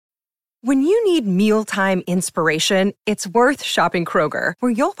When you need mealtime inspiration, it's worth shopping Kroger,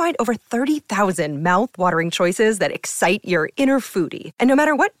 where you'll find over 30,000 mouth-watering choices that excite your inner foodie. And no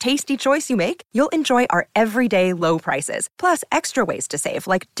matter what tasty choice you make, you'll enjoy our everyday low prices, plus extra ways to save,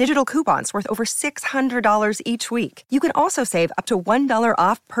 like digital coupons worth over $600 each week. You can also save up to $1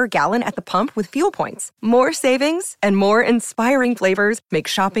 off per gallon at the pump with fuel points. More savings and more inspiring flavors make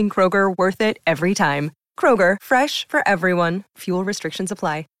shopping Kroger worth it every time. Kroger, fresh for everyone. Fuel restrictions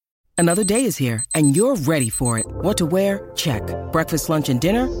apply. Another day is here, and you're ready for it. What to wear? Check. Breakfast, lunch, and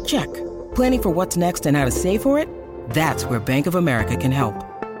dinner? Check. Planning for what's next and how to save for it? That's where Bank of America can help.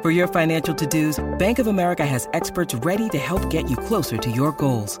 For your financial to-dos, Bank of America has experts ready to help get you closer to your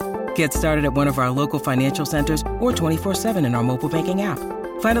goals. Get started at one of our local financial centers or 24/7 in our mobile banking app.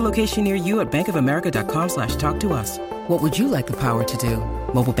 Find a location near you at bankofamerica.com/talktous. What would you like the power to do?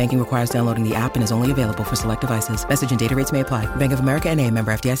 Mobile banking requires downloading the app and is only available for select devices. Message and data rates may apply. Bank of America N.A.,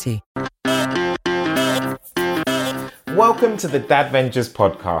 member FDIC. Welcome to the Dad Vengers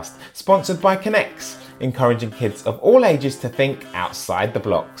podcast, sponsored by Connex, encouraging kids of all ages to think outside the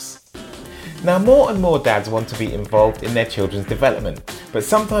blocks. Now, more and more dads want to be involved in their children's development, but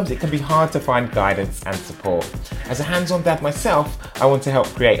sometimes it can be hard to find guidance and support. As a hands-on dad myself, I want to help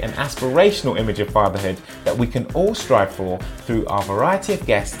create an aspirational image of fatherhood that we can all strive for through our variety of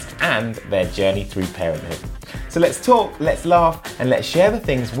guests and their journey through parenthood. So let's talk, let's laugh, and let's share the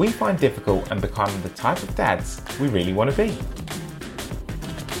things we find difficult and become the type of dads we really want to be.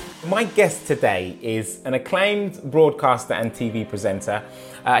 My guest today is an acclaimed broadcaster and TV presenter.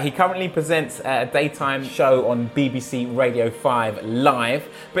 He currently presents a daytime show on BBC Radio 5 Live,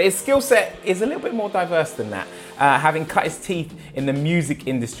 but his skill set is a little bit more diverse than that, having cut his teeth in the music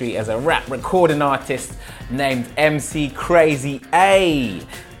industry as a rap recording artist named MC Crazy A.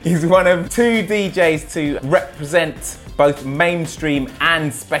 He's one of 2 DJs to represent both mainstream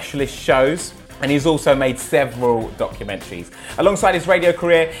and specialist shows. And he's also made several documentaries. Alongside his radio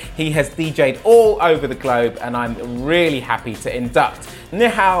career, he has DJ'd all over the globe, and I'm really happy to induct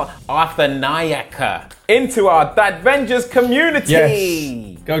Nihal Arthanayaka into our Dad Vengers community.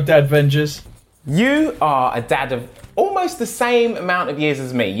 Yes, go Dad Vengers. You are a dad of almost the same amount of years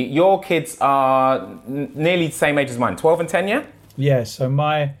as me. Your kids are nearly the same age as mine, 12 and 10, yeah? Yeah, so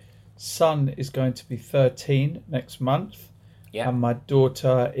my son is going to be 13 next month, and my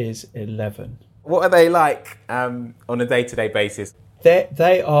daughter is 11. What are they like on a day-to-day basis?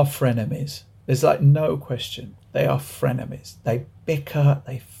 They are frenemies. There's like no question. They are frenemies. They bicker,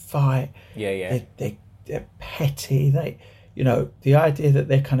 they fight. Yeah. They're petty. The idea that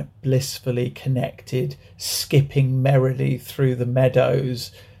they're kind of blissfully connected, skipping merrily through the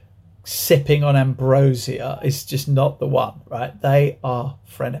meadows, sipping on ambrosia is just not the one, right? They are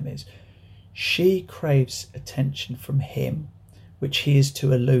frenemies. She craves attention from him, which he is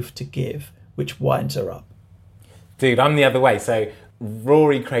too aloof to give, which winds her up. Dude, I'm the other way. So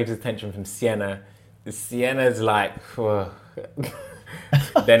Rory craves attention from Sienna. Sienna's like,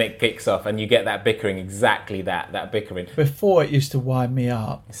 then it kicks off and you get that bickering, exactly that bickering. Before it used to wind me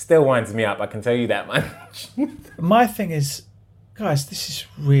up. It still winds me up, I can tell you that much. My thing is, guys, this is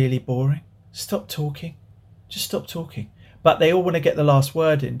really boring. Stop talking. Just stop talking. But they all want to get the last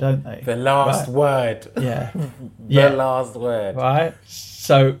word in, don't they? The last word. Yeah. The last word. Right?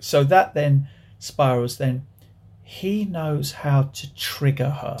 So that then spirals. Then he knows how to trigger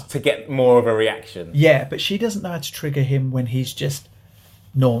her. To get more of a reaction. Yeah, but she doesn't know how to trigger him when he's just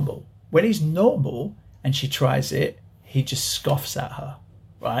normal. When he's normal and she tries it, he just scoffs at her.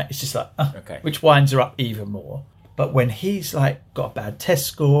 Right? It's just like, okay. Which winds her up even more. But when he's like got a bad test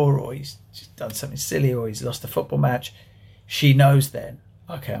score, or he's just done something silly, or he's lost a football match, she knows then,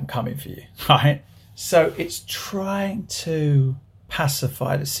 okay, I'm coming for you, right? So it's trying to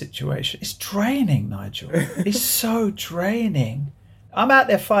pacify the situation. It's draining, Nigel. It's so draining. I'm out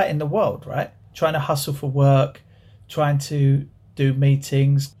there fighting the world, right? Trying to hustle for work, trying to do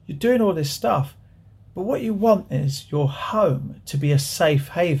meetings. You're doing all this stuff. But what you want is your home to be a safe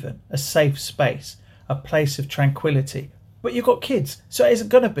haven, a safe space, a place of tranquility. But you've got kids, so it isn't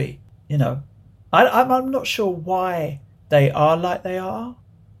going to be, I'm not sure why they are like they are,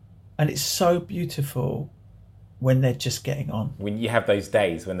 and it's so beautiful when they're just getting on. When you have those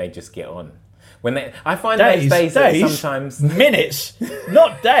days when they just get on. I find those days that sometimes minutes,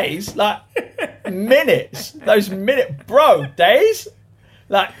 not days, like minutes. Those days,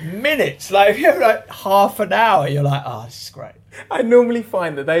 like minutes. Like if you have like half an hour, you're like, oh, this is great. I normally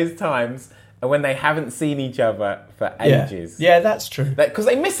find that those times are when they haven't seen each other for ages. Yeah, that's true. Because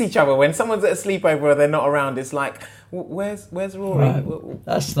they miss each other. When someone's at a sleepover or they're not around, it's like, where's Rory? Right.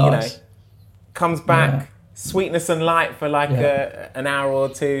 That's nice. Comes back, sweetness and light for like an hour or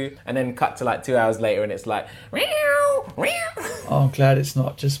two, and then cut to like 2 hours later and it's like meow, meow. Oh, I'm glad it's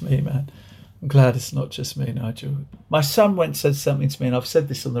not just me, man. I'm glad it's not just me, Nigel. My son went and said something to me, and I've said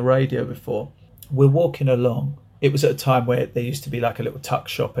this on the radio before. We're walking along. It was at a time where there used to be like a little tuck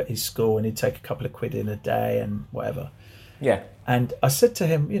shop at his school, and he'd take a couple of quid in a day and whatever. Yeah. And I said to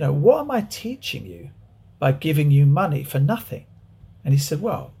him, what am I teaching you by giving you money for nothing? And he said,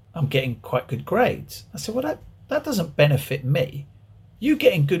 well, I'm getting quite good grades. I said, well, that doesn't benefit me. You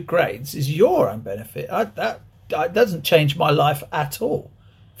getting good grades is your own benefit. That doesn't change my life at all,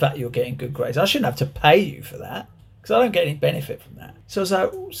 that you're getting good grades. I shouldn't have to pay you for that because I don't get any benefit from that. So I was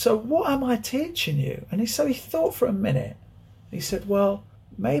like, so what am I teaching you? And he thought for a minute. He said, well,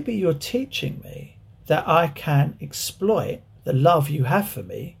 maybe you're teaching me that I can exploit the love you have for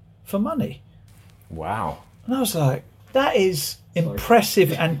me for money. Wow. And I was like, that is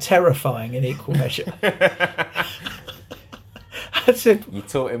impressive and terrifying in equal measure. I said, you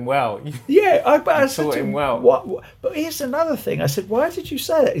taught him well. Yeah, I taught him well. What? But here's another thing. I said, why did you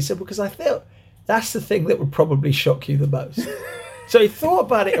say that? He said, because I felt that's the thing that would probably shock you the most. So he thought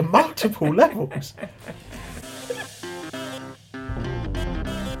about it at multiple levels.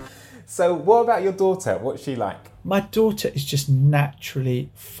 So what about your daughter? What's she like? My daughter is just naturally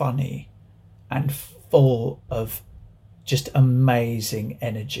funny and full of just amazing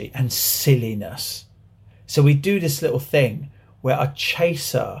energy and silliness. So we do this little thing where I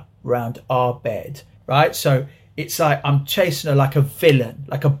chase her around our bed, right? So it's like I'm chasing her like a villain,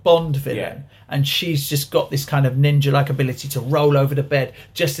 like a Bond villain. Yeah. And she's just got this kind of ninja-like ability to roll over the bed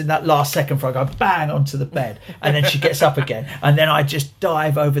just in that last second before I go bang onto the bed. And then she gets up again. And then I just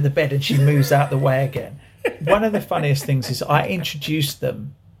dive over the bed and she moves out the way again. One of the funniest things is I introduced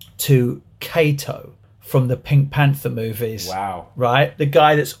them to Kato from the Pink Panther movies. Wow. Right? The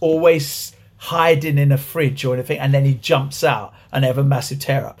guy that's always hiding in a fridge or anything, and then he jumps out and they have a massive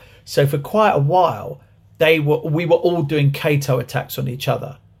tear up. So for quite a while, we were all doing Kato attacks on each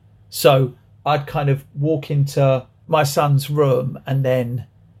other. So I'd kind of walk into my son's room and then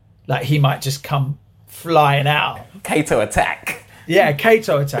like he might just come flying out. Kato attack. Yeah,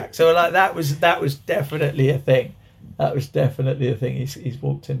 Kato attack. So like that was definitely a thing. That was definitely a thing. He's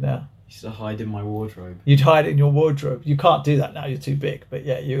walked in now. I used to hide in my wardrobe. You'd hide in your wardrobe. You can't do that now, you're too big. But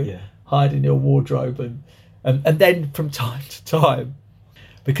yeah, you hide in your wardrobe and then from time to time,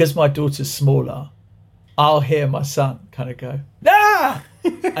 because my daughter's smaller, I'll hear my son kind of go, "Ah!"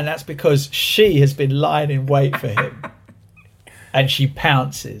 And that's because she has been lying in wait for him. And she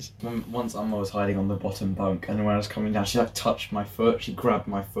pounces. Once Emma was hiding on the bottom bunk, and when I was coming down, she like touched my foot. She grabbed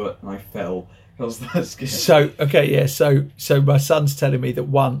my foot, and I fell. I was that scared. So my son's telling me that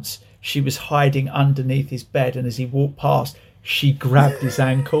once she was hiding underneath his bed, and as he walked past, she grabbed his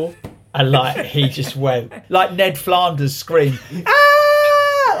ankle, and like he just went like Ned Flanders scream,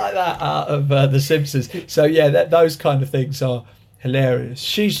 "Ah!" like that out of The Simpsons. So yeah, those kind of things are hilarious.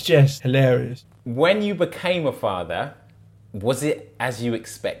 She's just hilarious. When you became a father, was it as you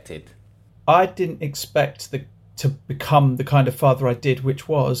expected? I didn't expect to become the kind of father I did, which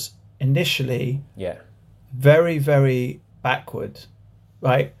was initially very, very backward,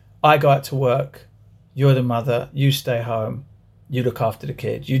 right? I go out to work, you're the mother, you stay home, you look after the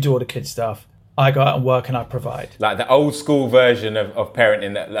kids, you do all the kid stuff. I go out and work and I provide. Like the old school version of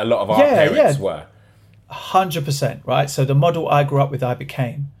parenting that a lot of our parents were. 100%, right? So the model I grew up with, I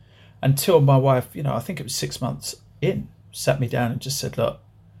became, until my wife, I think it was 6 months in, sat me down and just said, look,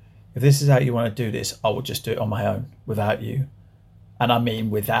 if this is how you want to do this, I will just do it on my own without you. And I mean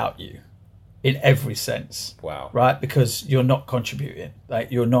without you in every sense. Wow. Right? Because you're not contributing.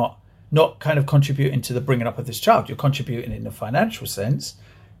 Like you're not kind of contributing to the bringing up of this child. You're contributing in the financial sense,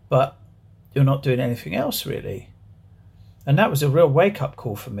 but you're not doing anything else really. And that was a real wake-up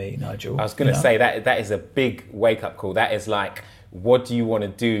call for me, Nigel. I was going to say that is a big wake-up call. That is like, what do you want to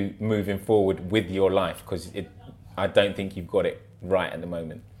do moving forward with your life? Because I don't think you've got it right at the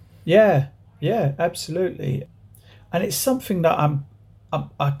moment. Yeah, absolutely. And it's something that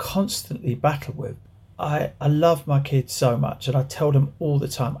I constantly battle with. I love my kids so much, and I tell them all the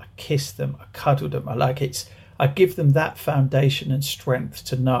time, I kiss them, I cuddle them. I give them that foundation and strength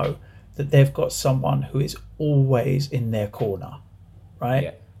to know that they've got someone who is always in their corner, right?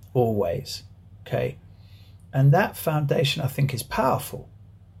 Yeah. Always. Okay. And that foundation I think is powerful.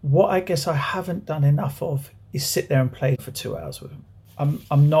 What I guess I haven't done enough of is sit there and play for 2 hours with them.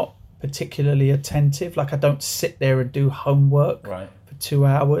 I'm not particularly attentive. Like I don't sit there and do homework for 2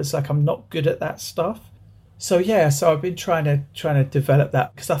 hours. Like I'm not good at that stuff. So I've been trying to develop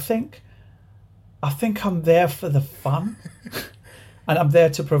that because I think I'm there for the fun and I'm there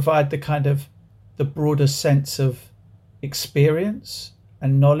to provide the the broader sense of experience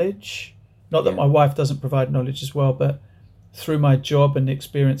and knowledge. Not that my wife doesn't provide knowledge as well, but through my job and the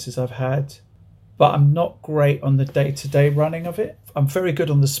experiences I've had. But I'm not great on the day-to-day running of it. I'm very good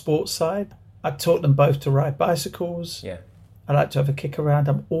on the sports side. I taught them both to ride bicycles. Yeah. I like to have a kick around.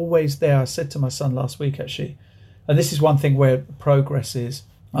 I'm always there. I said to my son last week, actually, and this is one thing where progress is,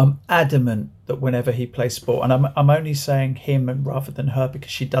 I'm adamant that whenever he plays sport, and I'm only saying him and rather than her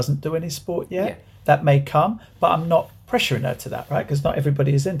because she doesn't do any sport yet. Yeah. That may come, but I'm not pressuring her to that, right? Because not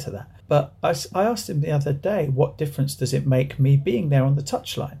everybody is into that. But I asked him the other day, what difference does it make me being there on the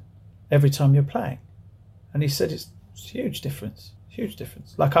touchline every time you're playing? And he said it's a huge difference. Huge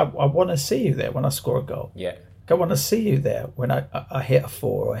difference. Like I want to see you there when I score a goal. Yeah. I want to see you there when I hit a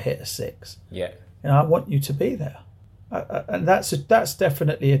 4 or I hit a 6. Yeah. And I want you to be there. And that's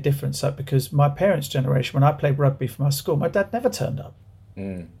definitely a difference. Because my parents' generation, when I played rugby for my school, my dad never turned up.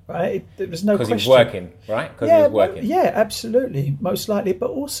 Right? There was no question. Because he was working, right? Because he was working. Yeah, absolutely. Most likely. But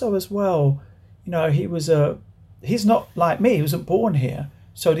also as well, you know, he's not like me. He wasn't born here.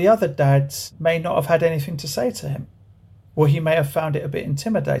 So the other dads may not have had anything to say to him. Or he may have found it a bit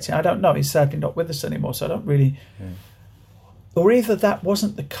intimidating. I don't know. He's sadly not with us anymore, so I don't really... Or either that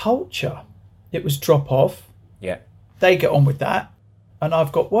wasn't the culture. It was drop off. Yeah. They get on with that, and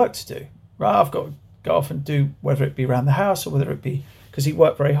I've got work to do, right? I've got to go off and do, whether it be around the house or whether it be... Because he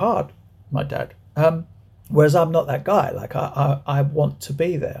worked very hard, my dad. Whereas I'm not that guy. Like, I want to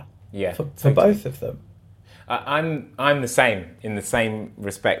be there for both of them. I'm the same, in the same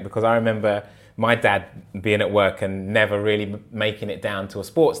respect, because I remember... my dad being at work and never really making it down to a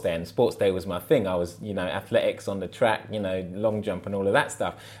sports day, and sports day was my thing. I was, you know, athletics on the track, you know, long jump and all of that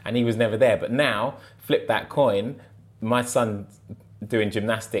stuff, and he was never there. But now, flip that coin, my son's doing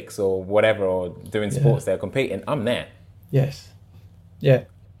gymnastics or whatever, or doing sports day or competing, I'm there. Yes. Yeah.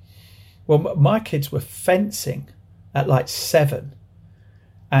 Well, my kids were fencing at like 7,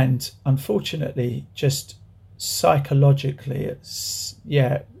 and unfortunately, just psychologically,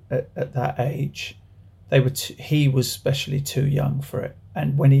 at that age, he was especially too young for it,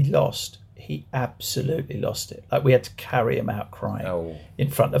 and when he lost, he absolutely lost it. Like, we had to carry him out crying in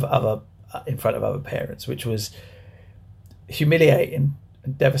front of other parents, which was humiliating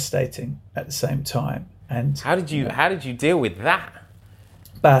and devastating at the same time. And how did you deal with that?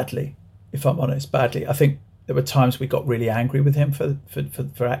 Badly, if I'm honest, badly. I think there were times we got really angry with him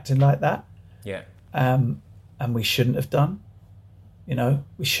for acting like that. Yeah. And we shouldn't have done. You know,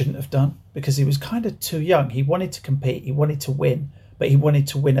 we shouldn't have done, because he was kind of too young. He wanted to compete, he wanted to win, but he wanted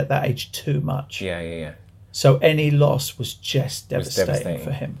to win at that age too much. Yeah. So any loss was just devastating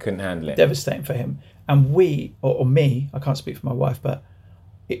for him. Couldn't handle it. Devastating for him. And we, or me, I can't speak for my wife, but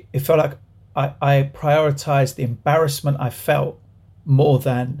it felt like I prioritised the embarrassment I felt more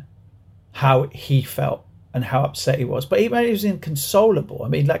than how he felt and how upset he was. But he was inconsolable. I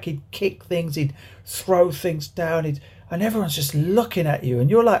mean, like, he'd kick things, he'd throw things down, and everyone's just looking at you, and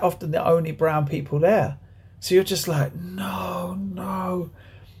you're like often the only brown people there. So you're just like, no.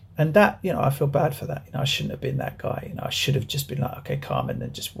 And that, you know, I feel bad for that. You know, I shouldn't have been that guy. You know, I should have just been like, okay, calm, and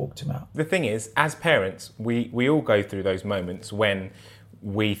then just walked him out. The thing is, as parents, we all go through those moments when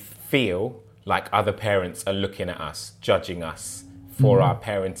we feel like other parents are looking at us, judging us for our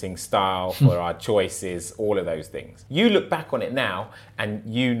parenting style, for our choices, all of those things. You look back on it now and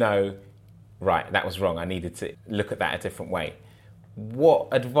you know, right, that was wrong. I needed to look at that a different way. What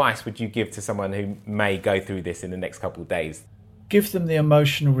advice would you give to someone who may go through this in the next couple of days? Give them the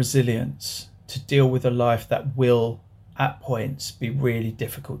emotional resilience to deal with a life that will, at points, be really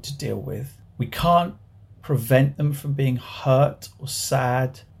difficult to deal with. We can't prevent them from being hurt or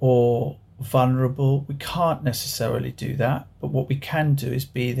sad or vulnerable. We can't necessarily do that. But what we can do is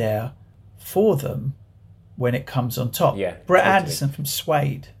be there for them when it comes on top. Yeah, Brett Anderson from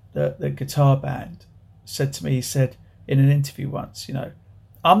Suede, the guitar band, said to me, he said in an interview once, you know,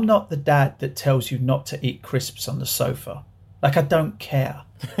 I'm not the dad that tells you not to eat crisps on the sofa. Like, I don't care.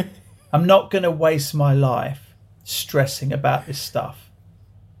 I'm not going to waste my life stressing about this stuff.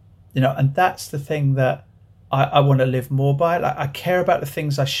 You know, and that's the thing that I want to live more by. Like, I care about the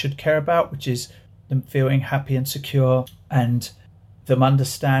things I should care about, which is them feeling happy and secure and them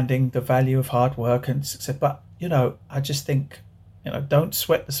understanding the value of hard work and success. But, you know, I just think, you know, don't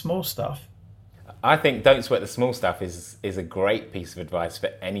sweat the small stuff. I think don't sweat the small stuff is a great piece of advice for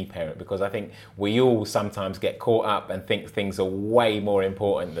any parent, because I think we all sometimes get caught up and think things are way more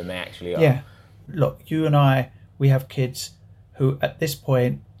important than they actually are. Yeah. Look, you and I, we have kids who at this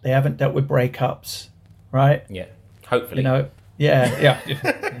point, they haven't dealt with breakups, right? Yeah, hopefully. You know, yeah.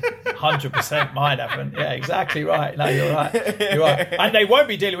 100% mine haven't. Yeah, exactly right. No, you're right. And they won't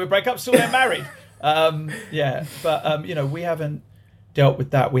be dealing with breakups till they're married. We haven't dealt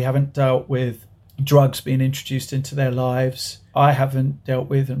with that. We haven't dealt with drugs being introduced into their lives. I haven't dealt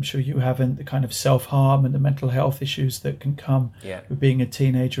with, I'm sure you haven't, the kind of self-harm and the mental health issues that can come with being a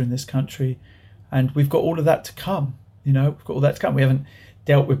teenager in this country. And we've got all of that to come, we've got all that to come. We haven't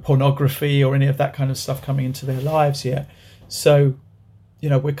dealt with pornography or any of that kind of stuff coming into their lives yet. So,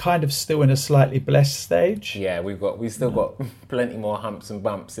 we're kind of still in a slightly blessed stage. Yeah, we've still got plenty more humps and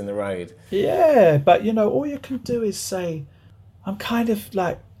bumps in the road. Yeah, but all you can do is say, I'm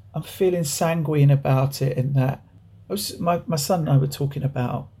feeling sanguine about it, in that my son and I were talking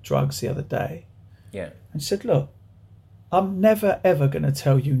about drugs the other day. Yeah. And he said, look, I'm never ever going to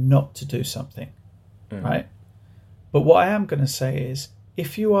tell you not to do something, right? But what I am going to say is,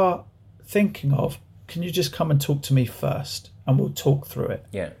 if you are thinking of, can you just come and talk to me first and we'll talk through it?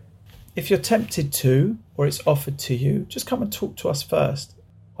 Yeah. If you're tempted to, or it's offered to you, just come and talk to us first.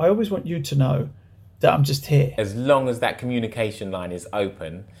 I always want you to know that I'm just here. As long as that communication line is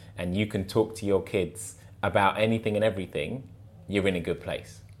open and you can talk to your kids about anything and everything, you're in a good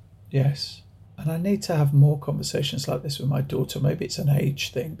place. Yes. And I need to have more conversations like this with my daughter. Maybe it's an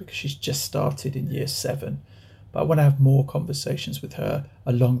age thing because she's just started in year 7. But I want to have more conversations with her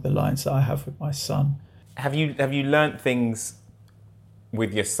along the lines that I have with my son. Have you learnt things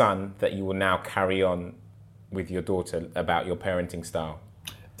with your son that you will now carry on with your daughter about your parenting style?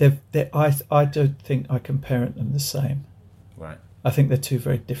 I don't think I can parent them the same. Right. I think they're two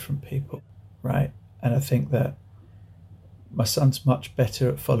very different people, right? And I think that my son's much better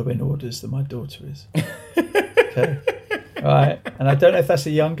at following orders than my daughter is. Okay. Right. And I don't know if that's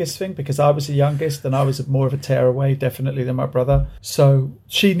the youngest thing, because I was the youngest and I was more of a tearaway, definitely, than my brother. So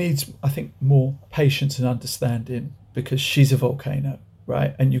she needs, I think, more patience and understanding because she's a volcano,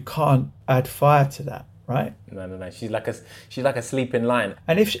 right? And you can't add fire to that, right? No. She's like a sleeping lion.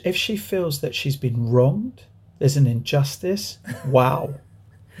 And if she feels that she's been wronged, there's an injustice, wow,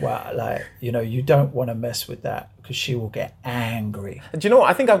 you don't want to mess with that because she will get angry. Do you know what?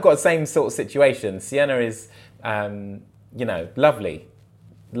 I think I've got the same sort of situation. Sienna is, lovely.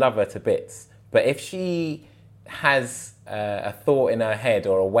 Love her to bits. But if she has a thought in her head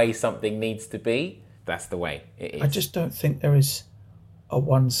or a way something needs to be, that's the way it is. I just don't think there is a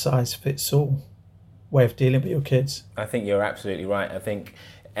one-size-fits-all way of dealing with your kids. I think you're absolutely right. I think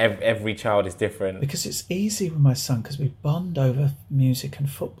every child is different. Because it's easy with my son because we bond over music and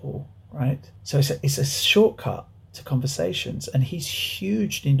football, right? So it's a shortcut to conversations, and he's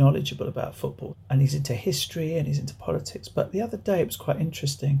hugely knowledgeable about football, and he's into history and he's into politics. But the other day it was quite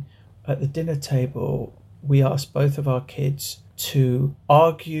interesting. At the dinner table, we asked both of our kids to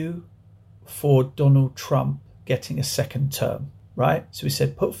argue for Donald Trump getting a second term, right? So we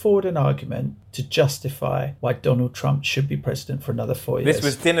said, put forward an argument to justify why Donald Trump should be president for another 4 years. This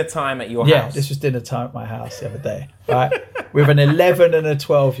was dinner time at your house? Yeah, this was dinner time at my house the other day, right? With an 11 and a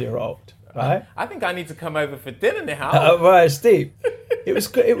 12-year-old, right? I think I need to come over for dinner now. Right, Steve. It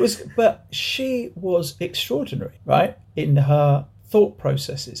was, but she was extraordinary, right? In her thought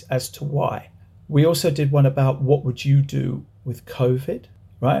processes as to why. We also did one about what would you do with COVID,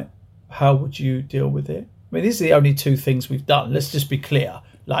 right? How would you deal with it? I mean, these are the only 2 things we've done. Let's just be clear.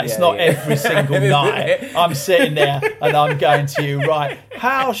 It's not every single night I'm sitting there and I'm going to you, right,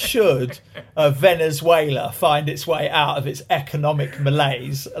 how should Venezuela find its way out of its economic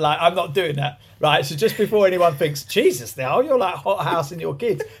malaise? I'm not doing that, right? So just before anyone thinks, Jesus, now you're like hothousing your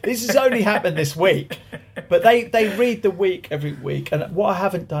kids. This has only happened this week. But they read the week every week. And what I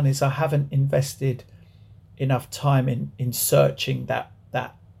haven't done is I haven't invested enough time in searching that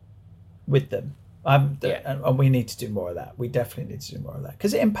with them. And we need to do more of that. We definitely need to do more of that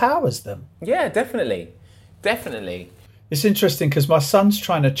because it empowers them. Yeah, definitely. It's interesting because my son's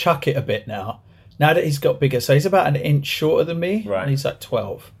trying to chuck it a bit now that he's got bigger. So he's about an inch shorter than me, right? And he's like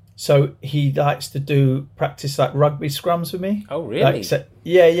 12. So he likes to practice like rugby scrums with me. Oh, really?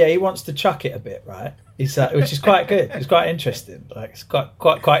 Yeah. He wants to chuck it a bit, right? He's which is quite good. It's quite interesting. It's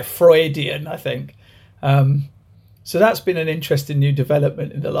quite Freudian, I think. So that's been an interesting new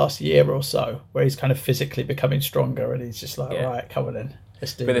development in the last year or so, where he's kind of physically becoming stronger, and he's just like, right, come on in,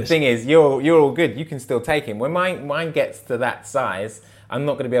 let's do this. But the thing is, you're all good. You can still take him. When mine gets to that size, I'm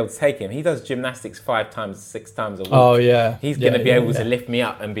not going to be able to take him. He does gymnastics 5 times, 6 times a week. Oh yeah, he's going to be able to lift me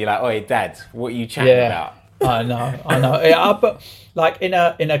up and be like, "Oi, Dad, what are you chatting about?" I know. Yeah, but like in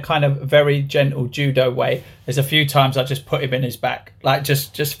a kind of very gentle judo way, there's a few times I just put him in his back, like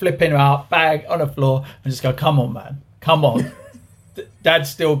just flip him out, bag on the floor, and just go, "Come on, man, come on." Dad's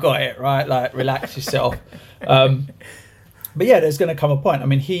still got it, right? Like, relax yourself. But yeah, there's going to come a point. I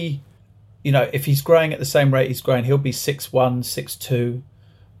mean, he, if he's growing at the same rate he's growing, he'll be 6'1", 6'2".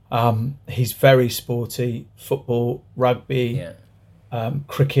 He's very sporty, football, rugby,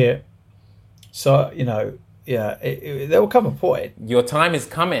 cricket. So, you know, there will come a point. Your time is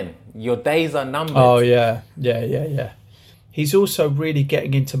coming. Your days are numbered. Oh, yeah. He's also really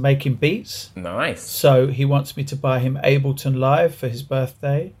getting into making beats. Nice. So he wants me to buy him Ableton Live for his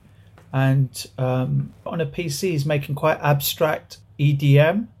birthday. And on a PC, he's making quite abstract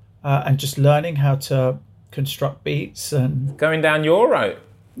EDM and just learning how to construct beats. And going down your road.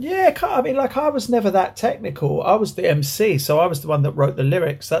 Yeah, I mean, like, I was never that technical. I was the MC, so I was the one that wrote the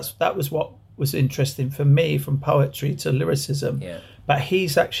lyrics. That was what was interesting for me, from poetry to lyricism. Yeah. But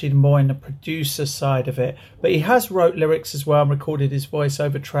he's actually more in the producer side of it. But he has wrote lyrics as well and recorded his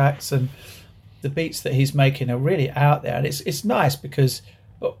voiceover tracks, and the beats that he's making are really out there. And it's nice because,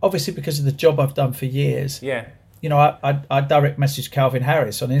 obviously, because of the job I've done for years. Yeah. You know, I direct messaged Calvin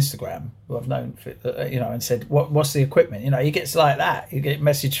Harris on Instagram, who I've known for, you know, and said, what's the equipment? You know, he gets like that. You get a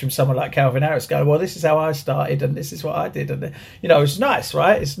message from someone like Calvin Harris going, well, this is how I started and this is what I did. And, you know, it's nice,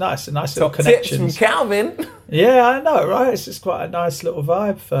 right? It's nice, a nice little connection. Tips from Calvin. Yeah, I know, right? It's just quite a nice little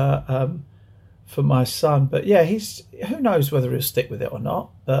vibe for my son. But yeah, who knows whether he'll stick with it or not.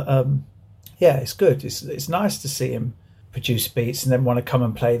 But yeah, it's good. It's nice to see him produce beats and then want to come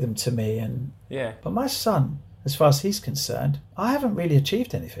and play them to me. And yeah. But my son, as far as he's concerned, I haven't really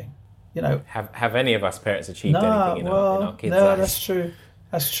achieved anything. You know, have any of us parents achieved anything in our kids' no, lives? that's true.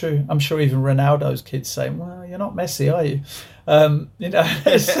 That's true. I'm sure even Ronaldo's kids saying, "Well, you're not Messi, are you?" You know.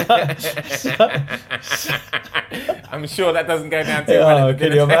 I'm sure that doesn't go down too well. At the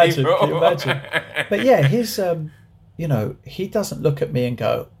can you imagine? table. Can you imagine? But yeah, his, you know, he doesn't look at me and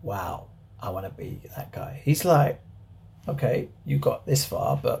go, "Wow, I want to be that guy." He's like, "Okay, you got this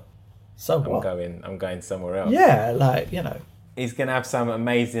far, but so what? I'm going somewhere else." Yeah, like, you know. He's gonna have some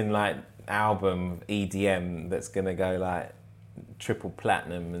amazing like album of EDM that's gonna go like triple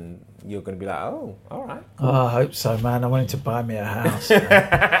platinum, and you're gonna be like, "Oh, all right." Cool. Oh, I hope so, man. I want him to buy me a house.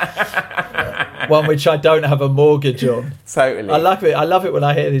 One which I don't have a mortgage on. Totally. I love it when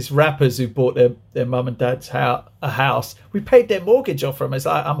I hear these rappers who bought their mum and dad's a house. We paid their mortgage off them. It's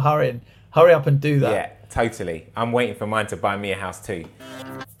like, I'm hurrying. Hurry up and do that. Yeah, totally. I'm waiting for mine to buy me a house too.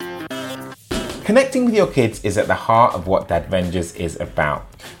 Connecting with your kids is at the heart of what Dadvengers is about,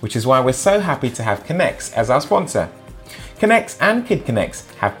 which is why we're so happy to have Connex as our sponsor. Connex and Kid Connects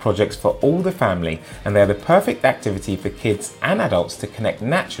have projects for all the family, and they're the perfect activity for kids and adults to connect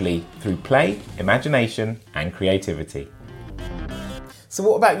naturally through play, imagination, and creativity. So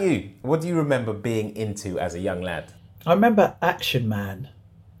what about you? What do you remember being into as a young lad? I remember Action Man.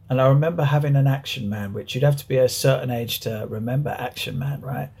 And I remember having an Action Man, which you'd have to be a certain age to remember Action Man,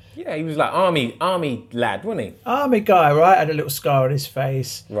 right? Yeah, he was like army lad, wasn't he? Army guy, right? Had a little scar on his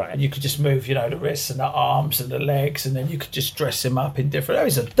face. Right. And you could just move, you know, the wrists and the arms and the legs, and then you could just dress him up in different... It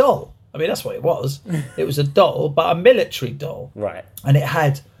was a doll. I mean, that's what it was. It was a doll, but a military doll. Right. And it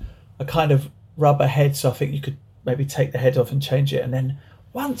had a kind of rubber head, so I think you could maybe take the head off and change it. And then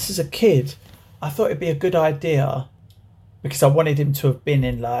once as a kid, I thought it'd be a good idea... because I wanted him to have been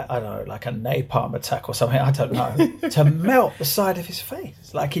in, like, I don't know, like a napalm attack or something, I don't know, to melt the side of his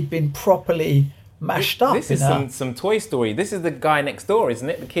face. Like he'd been properly mashed up. This is some Toy Story. This is the guy next door, isn't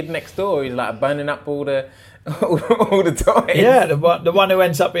it? The kid next door who's like burning up all the toys. Yeah, the one who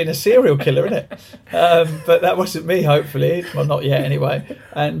ends up being a serial killer, isn't it? But that wasn't me, hopefully. Well, not yet anyway.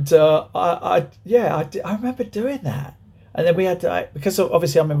 And I remember doing that. And then we had, because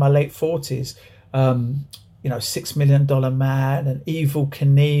obviously I'm in my late 40s, you know, $6 Million Man and Evel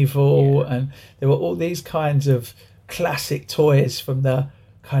Knievel, and there were all these kinds of classic toys from the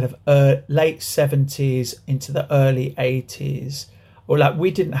kind of late 70s into the early 80s. Or like, we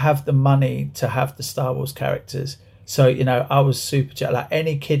didn't have the money to have the Star Wars characters. So, you know, I was super jet. Like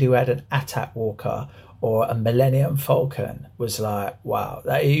any kid who had an AT-AT Walker or a Millennium Falcon was like, wow,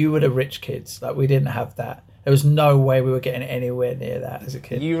 like, you were the rich kids. Like, we didn't have that. There was no way we were getting anywhere near that as a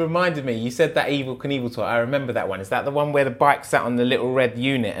kid. You reminded me, you said that Evel Knievel toy. I remember that one. Is that the one where the bike sat on the little red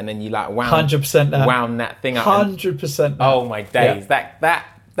unit and then you like wound 100% that. Wound that thing up? 100% that. Oh my days. Yeah.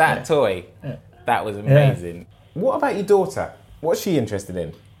 That toy, that was amazing. Yeah. What about your daughter? What's she interested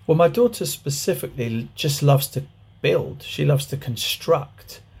in? Well, my daughter specifically just loves to build. She loves to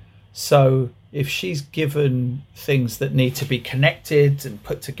construct. So if she's given things that need to be connected and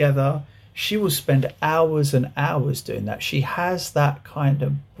put together, she will spend hours and hours doing that. She has that kind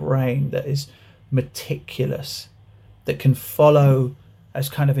of brain that is meticulous, that can follow as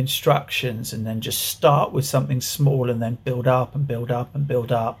kind of instructions and then just start with something small and then build up and build up and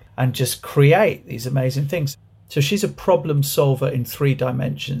build up and just create these amazing things. So she's a problem solver in 3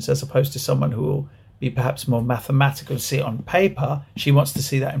 dimensions, as opposed to someone who will be perhaps more mathematical, see it on paper. She wants to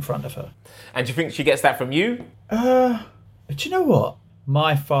see that in front of her. And do you think she gets that from you? But you know what?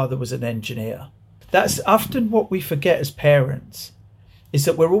 My father was an engineer. That's often what we forget as parents, is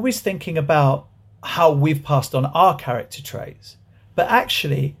that we're always thinking about how we've passed on our character traits. But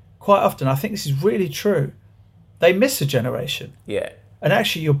actually, quite often, I think this is really true, they miss a generation. Yeah. And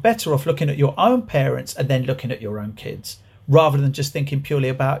actually, you're better off looking at your own parents and then looking at your own kids, rather than just thinking purely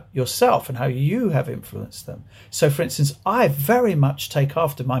about yourself and how you have influenced them. So, for instance, I very much take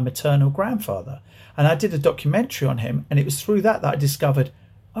after my maternal grandfather. And I did a documentary on him, and it was through that I discovered,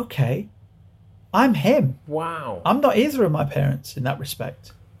 okay, I'm him. Wow. I'm not either of my parents in that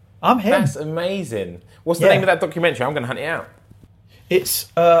respect. I'm him. That's amazing. What's the name of that documentary? I'm going to hunt it out.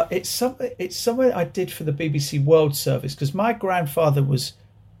 It's somewhere I did for the BBC World Service, because my grandfather was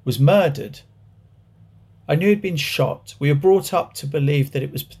murdered. I knew he'd been shot. We were brought up to believe that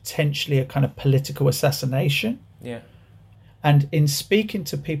it was potentially a kind of political assassination. Yeah. And in speaking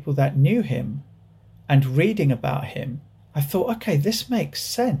to people that knew him and reading about him, I thought, okay, this makes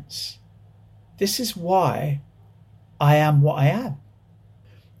sense. This is why I am what I am.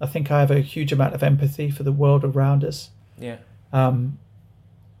 I think I have a huge amount of empathy for the world around us. Yeah.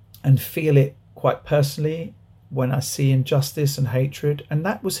 And feel it quite personally when I see injustice and hatred. And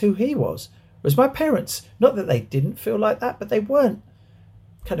that was who he was. Whereas my parents, not that they didn't feel like that, but they weren't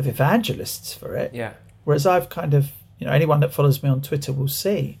kind of evangelists for it. Yeah. Whereas I've kind of, anyone that follows me on Twitter will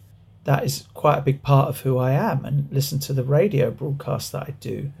see that is quite a big part of who I am, and listen to the radio broadcast that I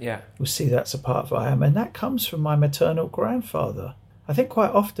do. Yeah. You'll see that's a part of who I am. And that comes from my maternal grandfather. I think quite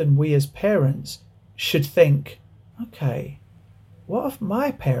often we as parents should think, okay, what of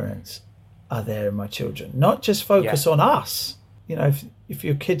my parents are there in my children? Not just focus on us. If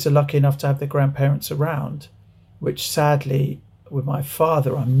your kids are lucky enough to have their grandparents around, which sadly with my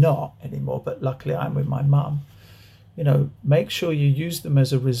father I'm not anymore, but luckily I'm with my mum, make sure you use them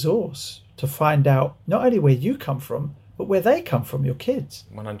as a resource to find out not only where you come from, but where they come from, your kids.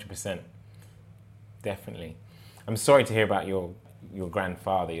 100%. Definitely. I'm sorry to hear about your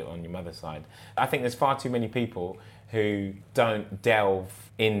grandfather on your mother's side. I think there's far too many people who don't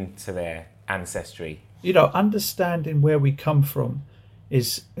delve into their ancestry. Understanding where we come from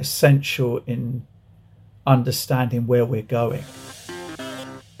is essential in understanding where we're going.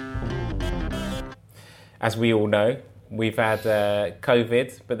 As we all know, we've had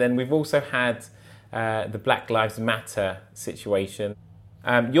COVID, but then we've also had the Black Lives Matter situation.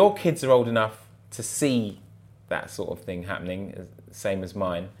 Your kids are old enough to see that sort of thing happening, same as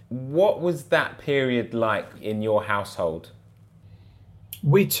mine. What was that period like in your household?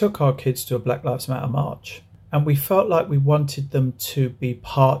 We took our kids to a Black Lives Matter march, and we felt like we wanted them to be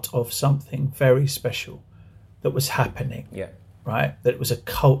part of something very special that was happening. Yeah. Right? That it was a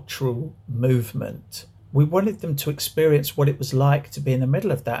cultural movement. We wanted them to experience what it was like to be in the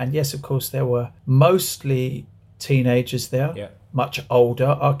middle of that. And yes, of course, there were mostly teenagers there, much older.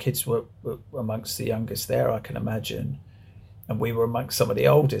 Our kids were amongst the youngest there, I can imagine. And we were amongst some of the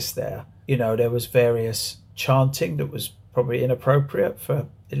oldest there. There was various chanting that was probably inappropriate for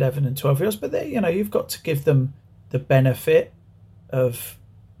 11 and 12-year-olds. But, you've got to give them the benefit of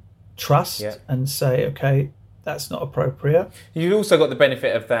trust and say, okay, that's not appropriate. You've also got the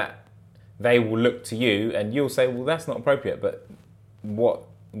benefit of that. They will look to you and you'll say, well, that's not appropriate, but what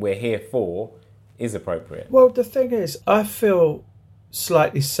we're here for is appropriate. Well, the thing is, I feel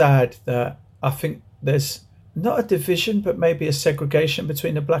slightly sad that I think there's not a division, but maybe a segregation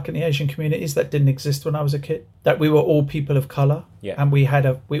between the Black and the Asian communities that didn't exist when I was a kid. That we were all people of colour, and we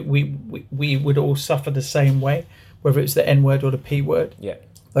had we would all suffer the same way, whether it's the N word or the P word. Yeah.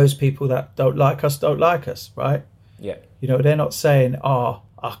 Those people that don't like us, right? Yeah. They're not saying, oh,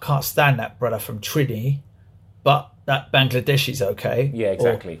 I can't stand that brother from Trini, but that Bangladeshi's okay. Yeah,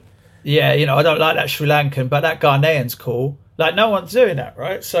 exactly. Or, I don't like that Sri Lankan, but that Ghanaian's cool. Like, no one's doing that,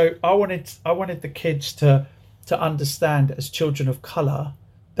 right? So I wanted the kids to understand, as children of colour,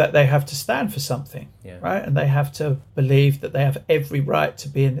 that they have to stand for something, right? And they have to believe that they have every right to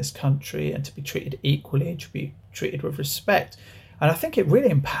be in this country and to be treated equally and to be treated with respect. And I think it really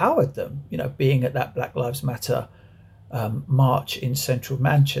empowered them, being at that Black Lives Matter march in central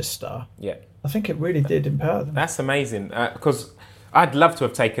Manchester. Yeah. I think it really did empower them. That's amazing, because I'd love to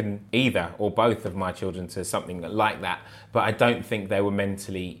have taken either or both of my children to something like that, but I don't think they were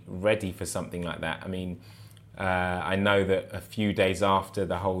mentally ready for something like that. I mean, I know that a few days after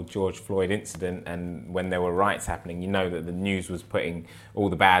the whole George Floyd incident and when there were riots happening, that the news was putting all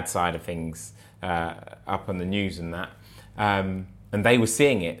the bad side of things up on the news and that. And they were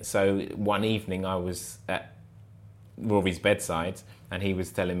seeing it. So one evening I was at Rory's bedside and he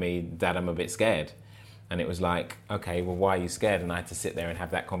was telling me, Dad, I'm a bit scared. And it was like, okay, well, why are you scared? And I had to sit there and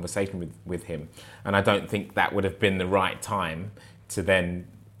have that conversation with him. And I don't think that would have been the right time to then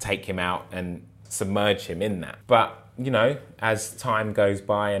take him out and submerge him in that. But, you know, as time goes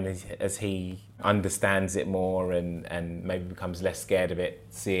by and as he understands it more and maybe becomes less scared of it,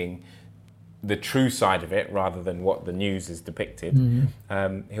 seeing the true side of it rather than what the news is depicted,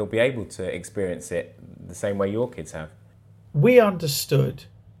 he'll be able to experience it the same way your kids have. We understood,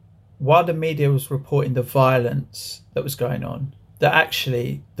 while the media was reporting the violence that was going on, that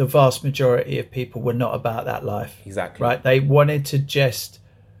actually the vast majority of people were not about that life. Exactly. Right? They wanted to just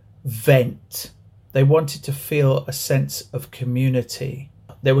vent. They wanted to feel a sense of community.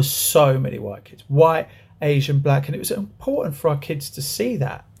 There were so many white kids, white, Asian, black, and it was important for our kids to see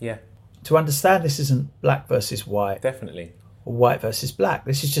that. Yeah. To understand this isn't black versus white. Definitely. Or white versus black.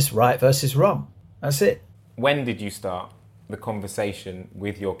 This is just right versus wrong. That's it. When did you start the conversation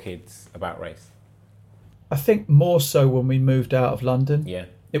with your kids about race? I think more so when we moved out of London. Yeah.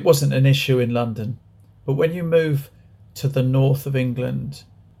 It wasn't an issue in London. But when you move to the north of England,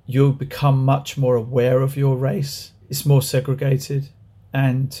 you become much more aware of your race. It's more segregated.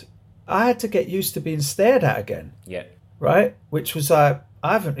 And I had to get used to being stared at again. Yeah. Right? Which was I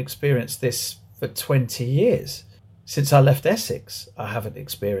haven't experienced this for 20 years. Since I left Essex, I haven't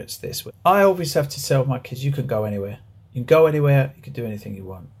experienced this. I always have to tell my kids, you can go anywhere. You can go anywhere, you can do anything you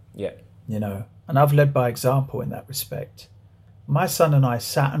want. Yeah. You know, and I've led by example in that respect. My son and I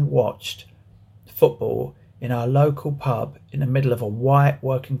sat and watched football in our local pub in the middle of a white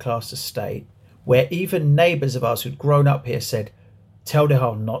working class estate where even neighbours of ours who'd grown up here said, tell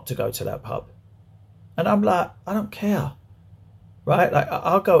Nihal not to go to that pub. And I'm like, I don't care. Right? Like,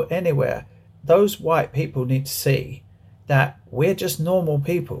 I'll go anywhere. Those white people need to see that we're just normal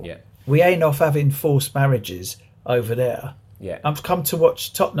people. Yeah. We ain't off having forced marriages over there. Yeah. I've come to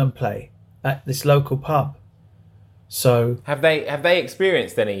watch Tottenham play at this local pub. So have they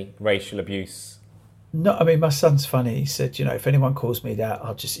experienced any racial abuse? No, I mean, my son's funny. He said, you know, if anyone calls me that,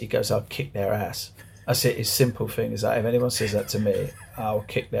 I'll kick their ass. I said, his simple thing is that if anyone says that to me, I'll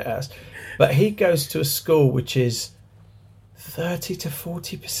kick their ass. But he goes to a school which is 30 to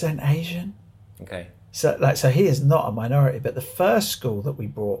 40% Asian. Okay. So he is not a minority. But the first school that we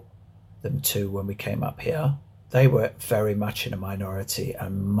brought them to when we came up here, they were very much in a minority.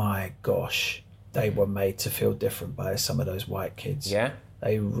 And my gosh, they were made to feel different by some of those white kids. Yeah?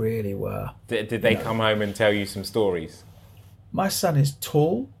 They really were. Did they come home and tell you some stories? My son is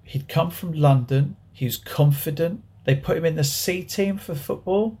tall. He'd come from London. He was confident. They put him in the C team for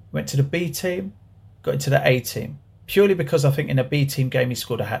football, went to the B team, got into the A team. Purely because I think in a B team game he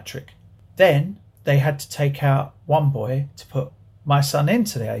scored a hat-trick. Then they had to take out one boy to put my son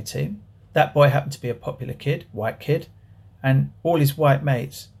into the A team. That boy happened to be a popular kid, white kid, and all his white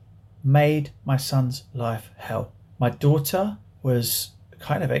mates made my son's life hell. My daughter was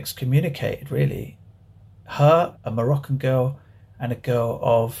kind of excommunicated, really. Her, a Moroccan girl, and a girl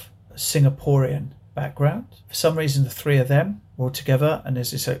of Singaporean background. For some reason, the three of them were all together, and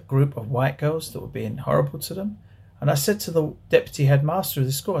there's this group of white girls that were being horrible to them. And I said to the deputy headmaster of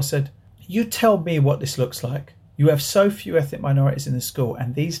the school, I said, you tell me what this looks like. You have so few ethnic minorities in the school,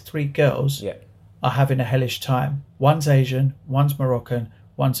 and these three girls are having a hellish time. One's Asian, one's Moroccan,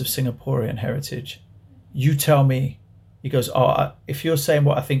 one's of Singaporean heritage. You tell me. He goes, if you're saying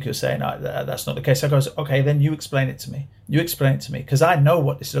what I think you're saying, that's not the case. I goes, okay, then you explain it to me. You explain it to me, because I know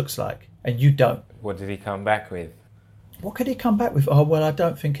what this looks like, and you don't. What did he come back with? What could he come back with? Oh, well, I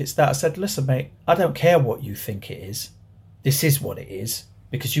don't think it's that. I said, listen, mate, I don't care what you think it is. This is what it is,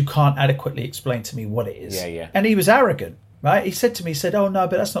 because you can't adequately explain to me what it is. Yeah. And he was arrogant, right? He said to me, oh, no,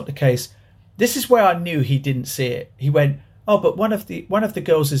 but that's not the case. This is where I knew he didn't see it. He went, oh, but one of the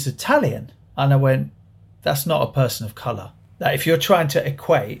girls is Italian. And I went, that's not a person of colour. That if you're trying to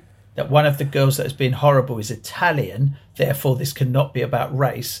equate that one of the girls that has been horrible is Italian, therefore this cannot be about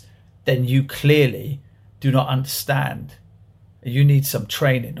race, then you clearly do not understand. You need some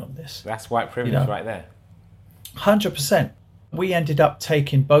training on this. That's white privilege right there. 100%. We ended up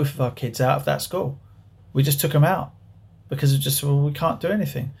taking both of our kids out of that school. We just took them out because we can't do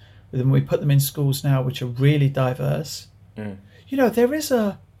anything with them. We put them in schools now which are really diverse. You know, there's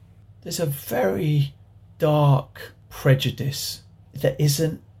a very dark prejudice that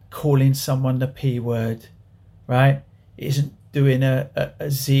isn't calling someone the P word, right? It isn't doing a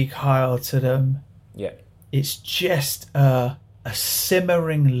Sieg Heil to them. Yeah. It's just a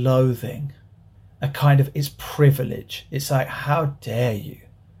simmering loathing, a kind of, it's privilege. It's like, how dare you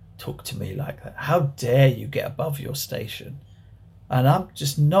talk to me like that? How dare you get above your station? And I'm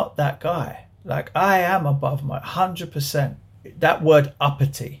just not that guy. Like, I am above my 100%. That word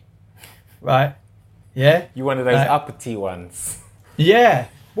uppity, right? Yeah. You one of those uppity ones. Yeah.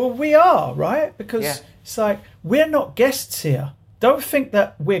 Well, we are, right? Because Yeah. it's like, we're not guests here. Don't think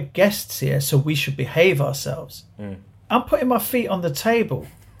that we're guests here, so we should behave ourselves. I'm putting my feet on the table,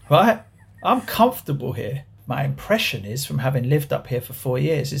 right? I'm comfortable here. My impression is, from having lived up here for 4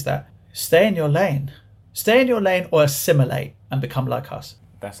 years, is that stay in your lane. Stay in your lane or assimilate and become like us.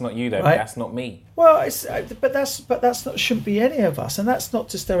 That's not you, though. Right. That's not me. Well, but that's not, shouldn't be any of us, and that's not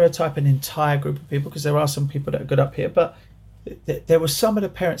to stereotype an entire group of people, because there are some people that are good up here. But there were some of the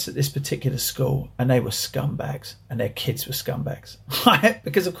parents at this particular school, and they were scumbags, and their kids were scumbags, right?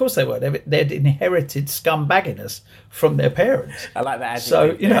 Because of course they were. They'd inherited scumbagginess from their parents. I like that adjective.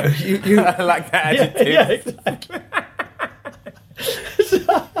 So you know, you I like that adjective. Yeah, exactly.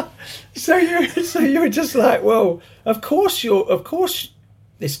 So you were just like, well, of course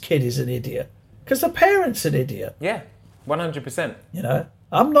this kid is an idiot because the parent's an idiot. Yeah, 100%. You know,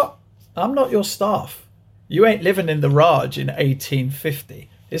 I'm not your staff. You ain't living in the Raj in 1850.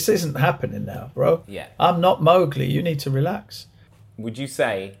 This isn't happening now, bro. Yeah. I'm not Mowgli. You need to relax. Would you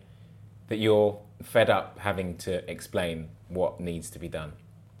say that you're fed up having to explain what needs to be done?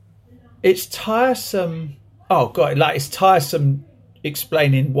 It's tiresome. Oh God, like it's tiresome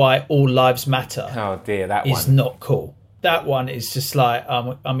explaining why all lives matter. Oh dear, that is one. not cool. That one is just like,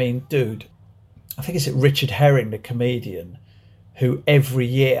 I mean, dude, I think it's Richard Herring, the comedian, who every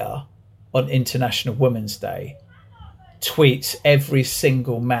year on International Women's Day tweets every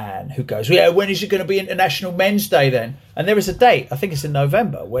single man who goes, yeah, when is it going to be International Men's Day then? And there is a date, I think it's in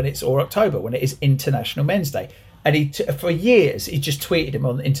November or October, when it is International Men's Day. And for years, he just tweeted him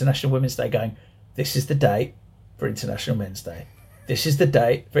on International Women's Day going, this is the date for International Men's Day. This is the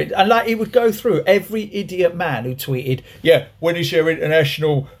date. And like he would go through every idiot man who tweeted, yeah, when is your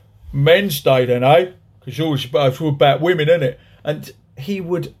International Men's Day then, eh? Because you're always about women, isn't it? And he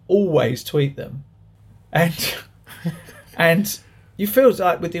would always tweet them. And you feel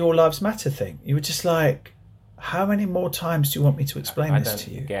like with the All Lives Matter thing, you were just like, how many more times do you want me to explain this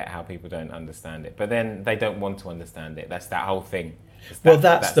to you? I don't get how people don't understand it. But then they don't want to understand it. That's that whole thing.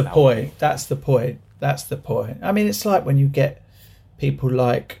 That's the point. That's the point. That's the point. I mean, it's like when you get people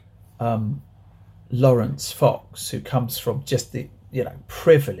like Lawrence Fox, who comes from just the,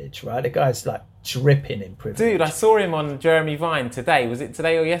 privilege, right? The guy's like dripping in privilege. Dude, I saw him on Jeremy Vine today. Was it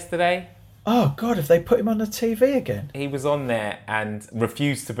today or yesterday? Oh, God, have they put him on the TV again? He was on there and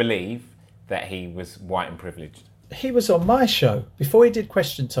refused to believe that he was white and privileged. He was on my show before he did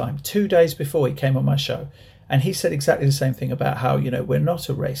Question Time, 2 days before he came on my show. And he said exactly the same thing about how, we're not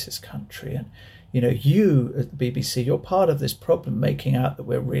a racist country. And, you at the BBC, you're part of this problem, making out that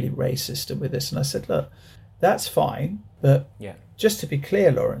we're really racist and with this. And I said, look, that's fine. But just to be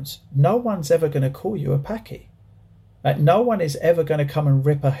clear, Lawrence, no one's ever going to call you a Paki. Like, no one is ever going to come and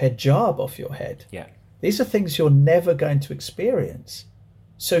rip a hijab off your head. Yeah. These are things you're never going to experience.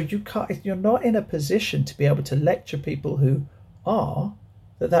 So you're not in a position to be able to lecture people who are,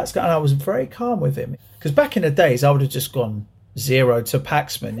 that's going. And I was very calm with him. Because back in the days, I would have just gone zero to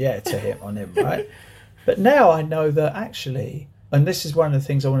Paxman, to him, on him, right? But now I know that actually, and this is one of the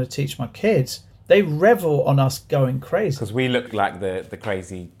things I want to teach my kids, they revel on us going crazy. Because we look like the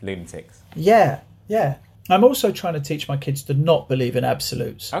crazy lunatics. Yeah. I'm also trying to teach my kids to not believe in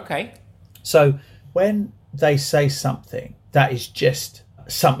absolutes. Okay. So when they say something that is just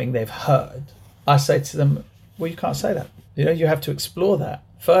something they've heard, I say to them, well, you can't say that. You have to explore that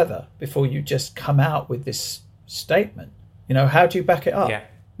further before you just come out with this statement. How do you back it up? Yeah.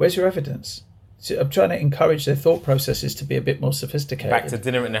 Where's your evidence? So I'm trying to encourage their thought processes to be a bit more sophisticated. Back to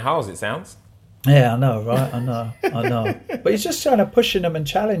dinner in the house, it sounds. Yeah, I know, right? I know. But it's just trying to pushing them and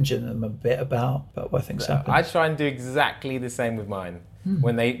challenging them a bit about what things happen. I try and do exactly the same with mine.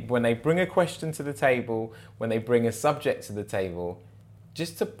 When they bring a question to the table, when they bring a subject to the table,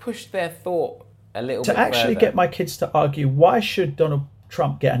 just to push their thought a little bit to actually further. Get my kids to argue, why should Donald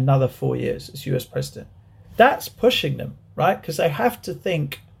Trump get another 4 years as US president? That's pushing them, right? Because they have to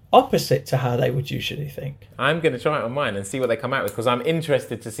think opposite to how they would usually think. I'm going to try it on mine and see what they come out with, because I'm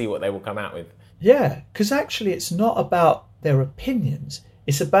interested to see what they will come out with. Yeah, because actually it's not about their opinions.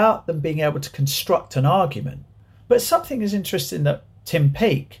 It's about them being able to construct an argument. But something is interesting that Tim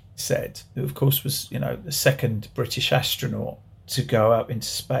Peake said, who of course was, the second British astronaut to go up into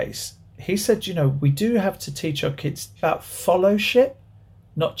space. He said, we do have to teach our kids about fellowship,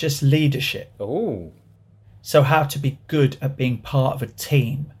 not just leadership. Ooh. So how to be good at being part of a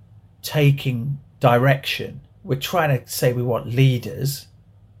team, taking direction. We're trying to say we want leaders,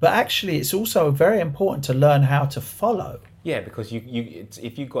 but actually it's also very important to learn how to follow. Yeah, because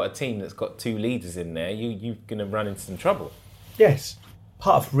if you've got a team that's got two leaders in there, you're going to run into some trouble. Yes.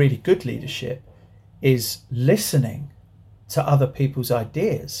 Part of really good leadership is listening to other people's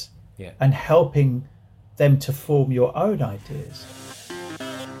ideas and helping them to form your own ideas.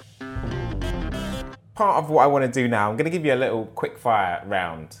 Part of what I want to do now, I'm going to give you a little quick fire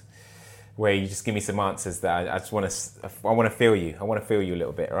round where you just give me some answers that I want to feel you. I want to feel you a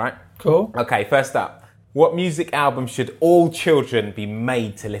little bit, all right? Cool. Okay, first up. What music album should all children be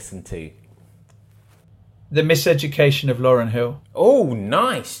made to listen to? The Miseducation of Lauryn Hill. Oh,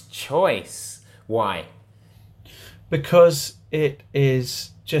 nice choice. Why? Because it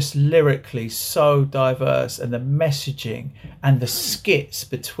is just lyrically so diverse, and the messaging and the skits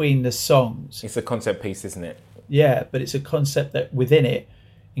between the songs. It's a concept piece, isn't it? Yeah, but it's a concept that within it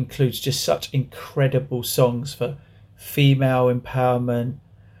includes just such incredible songs for female empowerment,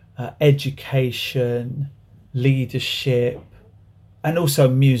 education, leadership, and also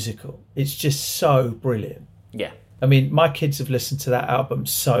musical. It's just so brilliant. Yeah. I mean, my kids have listened to that album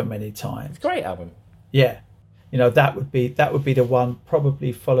so many times. It's a great album. Yeah. You know, that would be the one,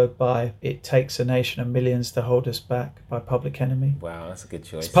 probably followed by It Takes a Nation of Millions to Hold Us Back by Public Enemy. Wow, that's a good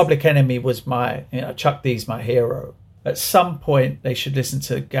choice. Public Enemy was Chuck D's my hero. At some point, they should listen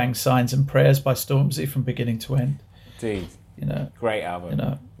to Gang Signs and Prayers by Stormzy from beginning to end. Dude, great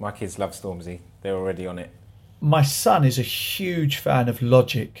album. My kids love Stormzy. They're already on it. My son is a huge fan of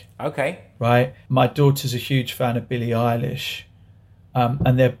Logic. Okay. Right? My daughter's a huge fan of Billie Eilish.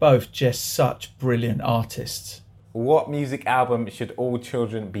 And they're both just such brilliant artists. What music album should all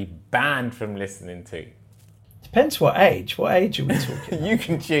children be banned from listening to? Depends what age. What age are we talking? You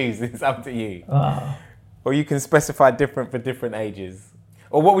can choose. It's up to you. Ah. Or you can specify different for different ages.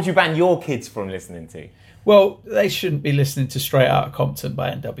 Or what would you ban your kids from listening to? Well, they shouldn't be listening to Straight Outta Compton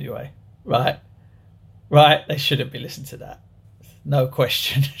by NWA. Right? They shouldn't be listening to that. No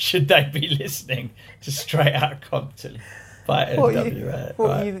question. Should they be listening to Straight Outta Compton by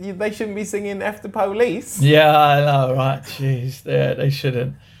NWA? They shouldn't be singing F the Police. Yeah, I know, right? Jeez, yeah, they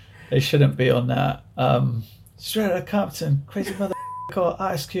shouldn't. They shouldn't be on that. Straight Outta Compton, crazy mother call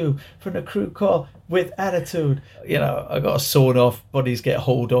Ice Cube from the crew call with attitude. I got a sawn off, bodies get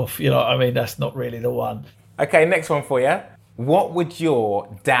hauled off. That's not really the one. Okay, next one for you. What would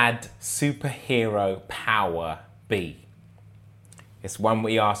your dad superhero power be? It's one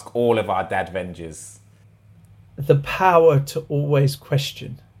we ask all of our dad Vengers. The power to always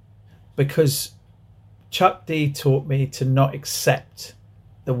question, because Chuck D taught me to not accept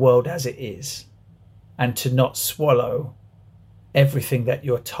the world as it is and to not swallow everything that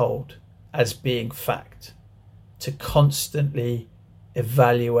you're told as being fact, to constantly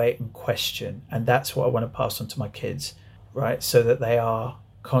evaluate and question. And that's what I want to pass on to my kids, right? So that they are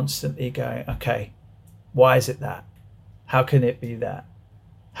constantly going, okay, why is it that? How can it be that?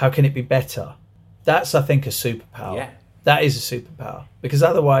 How can it be better? That's, I think, a superpower. Yeah. That is a superpower. Because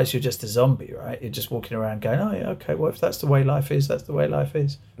otherwise you're just a zombie, right? You're just walking around going, oh, yeah, okay, well, if that's the way life is, that's the way life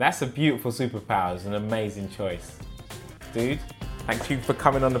is. That's a beautiful superpower. It's an amazing choice. Dude, thank you for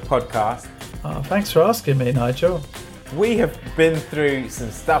coming on the podcast. Oh, thanks for asking me, Nigel. We have been through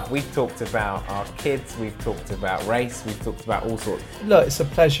some stuff. We've talked about our kids. We've talked about race. We've talked about all sorts. Look, it's a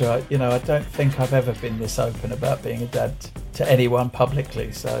pleasure. I don't think I've ever been this open about being a dad to anyone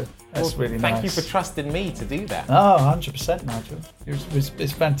publicly. So that's really nice. Thank you for trusting me to do that. Oh, 100%, Nigel.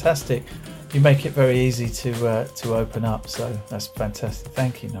 It's fantastic. You make it very easy to open up. So that's fantastic.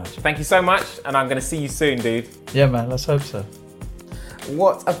 Thank you, Nigel. Thank you so much. And I'm going to see you soon, dude. Yeah, man. Let's hope so.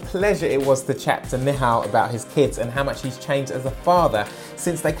 What a pleasure it was to chat to Nihal about his kids and how much he's changed as a father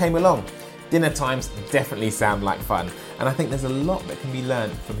since they came along. Dinner times definitely sound like fun, and I think there's a lot that can be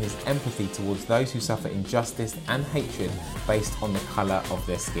learned from his empathy towards those who suffer injustice and hatred based on the colour of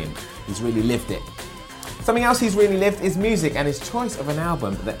their skin. He's really lived it. Something else he's really lived is music, and his choice of an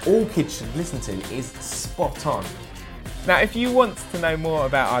album that all kids should listen to is spot on. Now, if you want to know more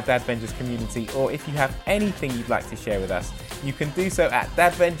about our Dad Vengers community, or if you have anything you'd like to share with us, you can do so at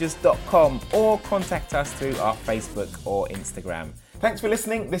dadvengers.com or contact us through our Facebook or Instagram. Thanks for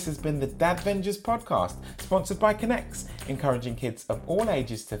listening. This has been the Dad Vengers podcast, sponsored by Connects, encouraging kids of all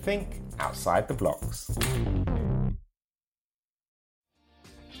ages to think outside the blocks.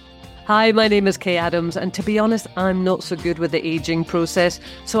 Hi, my name is Kay Adams, and to be honest, I'm not so good with the ageing process,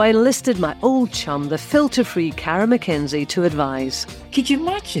 so I enlisted my old chum, the filter-free Cara McKenzie, to advise. Could you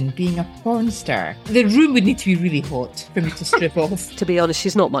imagine being a porn star? The room would need to be really hot for me to strip off. To be honest,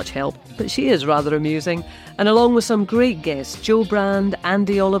 she's not much help, but she is rather amusing. And along with some great guests, Joe Brand,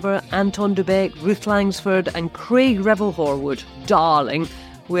 Andy Oliver, Anton Dubeck, Ruth Langsford and Craig Revel-Horwood, darling,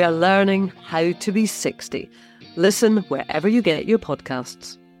 we are learning how to be 60. Listen wherever you get your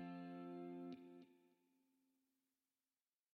podcasts.